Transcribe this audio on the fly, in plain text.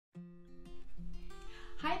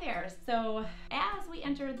Hi there. So as we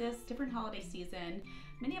enter this different holiday season,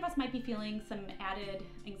 many of us might be feeling some added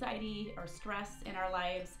anxiety or stress in our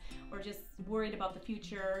lives, or just worried about the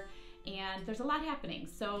future. And there's a lot happening.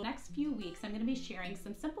 So next few weeks, I'm going to be sharing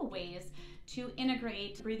some simple ways to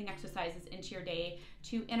integrate breathing exercises into your day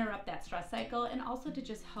to interrupt that stress cycle, and also to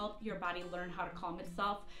just help your body learn how to calm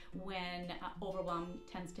itself when overwhelm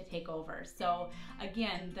tends to take over. So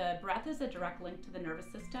again, the breath is a direct link to the nervous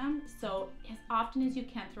system. So as often as you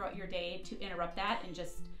can throughout your day to interrupt that and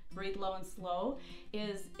just breathe low and slow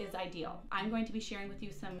is ideal. I'm going to be sharing with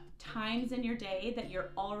you some times in your day that you're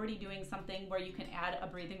already doing something where you can add a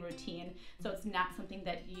breathing routine. So it's not something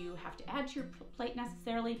that you have to add to your plate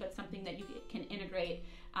necessarily, but something that you can integrate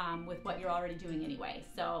with what you're already doing anyway.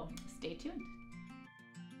 So stay tuned.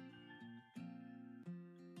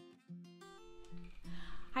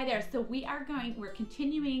 Hi there. So we're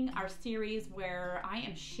continuing our series where I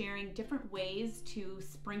am sharing different ways to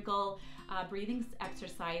sprinkle breathing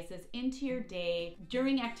exercises into your day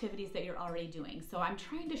during activities that you're already doing. So I'm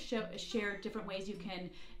trying to share different ways you can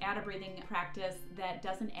add a breathing practice that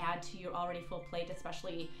doesn't add to your already full plate,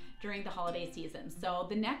 especially during the holiday season. So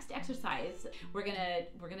the next exercise we're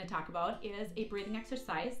gonna talk about is a breathing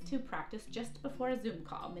exercise to practice just before a Zoom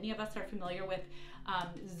call. Many of us are familiar with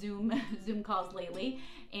Zoom calls lately,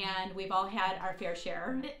 and we've all had our fair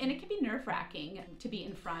share. And it can be nerve-wracking to be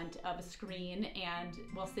in front of a screen and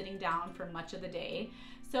while sitting down for much of the day.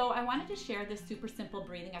 So I wanted to share this super simple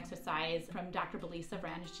breathing exercise from Dr. Belisa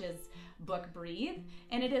Vranich's book, Breathe,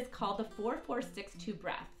 and it is called the 4-4-6-2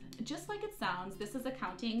 breath. Just like it sounds, this is a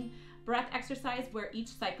counting breath exercise where each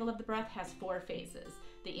cycle of the breath has 4 phases: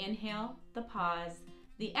 the inhale, the pause,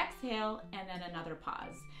 the exhale, and then another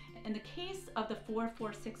pause. In the case of the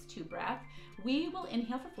 4-4-6-2 breath, we will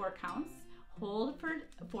inhale for 4 counts, hold for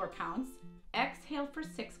 4 counts, exhale for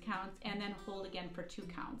 6 counts, and then hold again for 2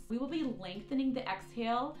 counts. We will be lengthening the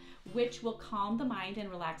exhale, which will calm the mind and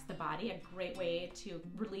relax the body, a great way to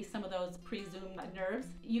release some of those pre-Zoom nerves.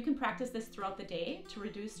 You can practice this throughout the day to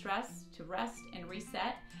reduce stress, to rest and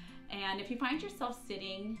reset. And if you find yourself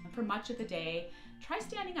sitting for much of the day, try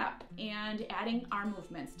standing up and adding arm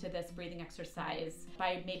movements to this breathing exercise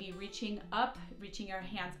by maybe reaching your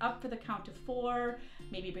hands up for the count of 4,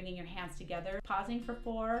 maybe bringing your hands together, pausing for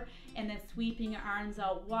 4, and then sweeping your arms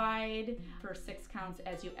out wide for 6 counts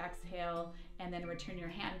as you exhale, and then return your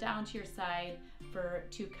hand down to your side for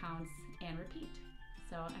 2 counts and repeat.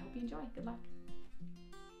 So I hope you enjoy. Good luck.